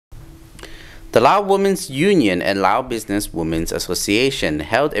The Lao Women's Union and Lao Business Women's Association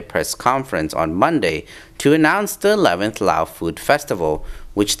held a press conference on Monday to announce the 11th Lao Food Festival,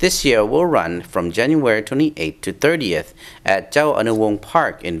 which this year will run from January 28th to 30th at Chao Anouvong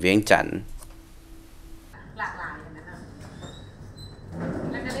Park in Vientiane.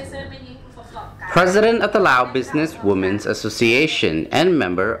 President of the Lao Business Women's Association and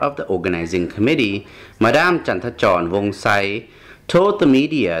member of the organizing committee, Madame Chanthachone Vongxay, told the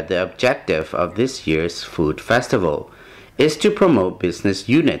media the objective of this year's food festival is to promote business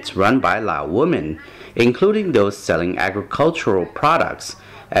units run by Lao women, including those selling agricultural products,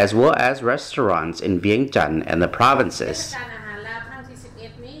 as well as restaurants in Vientiane and the provinces.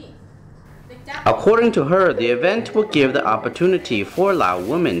 According to her, the event will give the opportunity for Lao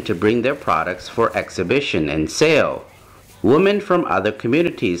women to bring their products for exhibition and sale. Women from other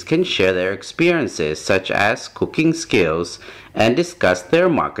communities can share their experiences such as cooking skills and discuss their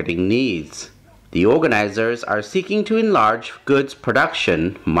marketing needs. The organizers are seeking to enlarge goods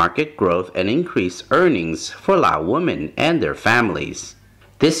production, market growth, and increase earnings for Lao women and their families.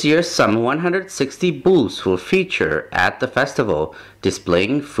 This year, some 160 booths will feature at the festival,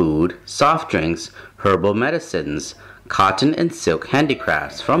 displaying food, soft drinks, herbal medicines, cotton and silk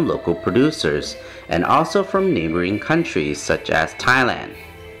handicrafts from local producers, and also from neighboring countries such as Thailand.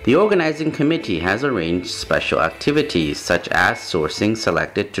 The organizing committee has arranged special activities such as sourcing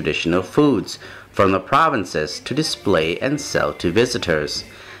selected traditional foods from the provinces to display and sell to visitors,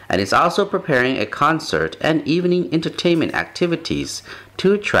 and is also preparing a concert and evening entertainment activities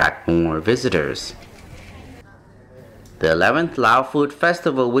to attract more visitors. The 11th Lao Food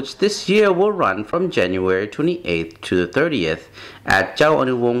Festival, which this year will run from January 28th to the 30th at Chao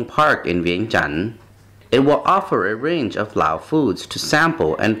Anouvong Park in Vientiane, it will offer a range of Lao foods to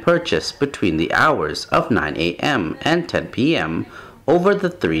sample and purchase between the hours of 9 a.m. and 10 p.m. over the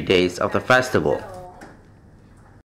 3 days of the festival.